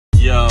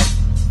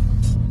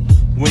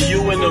When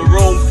you in a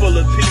room full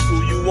of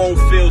people, you won't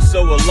feel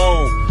so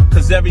alone,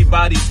 cause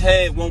everybody's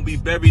head won't be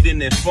buried in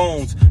their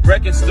phones.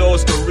 Record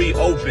stores can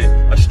reopen,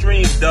 a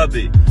stream dub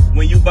it.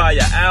 When you buy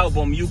an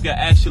album, you can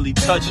actually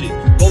touch it.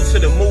 Go to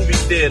the movie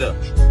theater,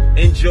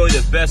 enjoy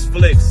the best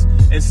flicks,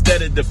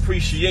 instead of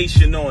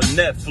depreciation on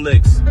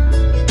Netflix.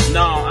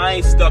 Nah, I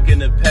ain't stuck in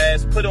the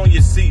past. Put on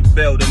your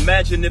seatbelt.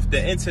 Imagine if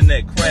the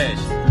internet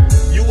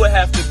crashed. You would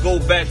have to go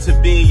back to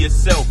being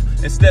yourself,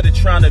 instead of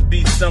trying to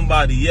be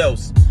somebody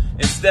else.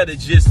 Instead of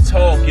just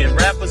talking,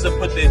 rappers will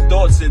put their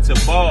thoughts into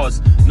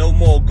bars. No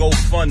more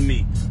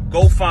GoFundMe,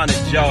 go find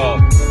a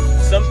job.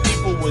 Some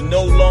people will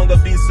no longer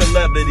be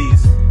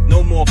celebrities.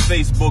 No more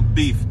Facebook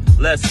beef,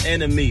 less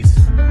enemies.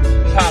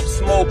 Pop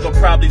Smoke will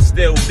probably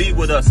still be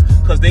with us,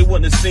 cause they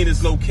wouldn't have seen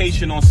his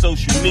location on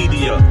social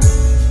media.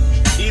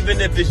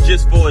 Even if it's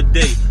just for a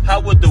day, how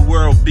would the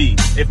world be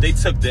if they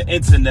took the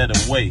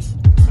internet away?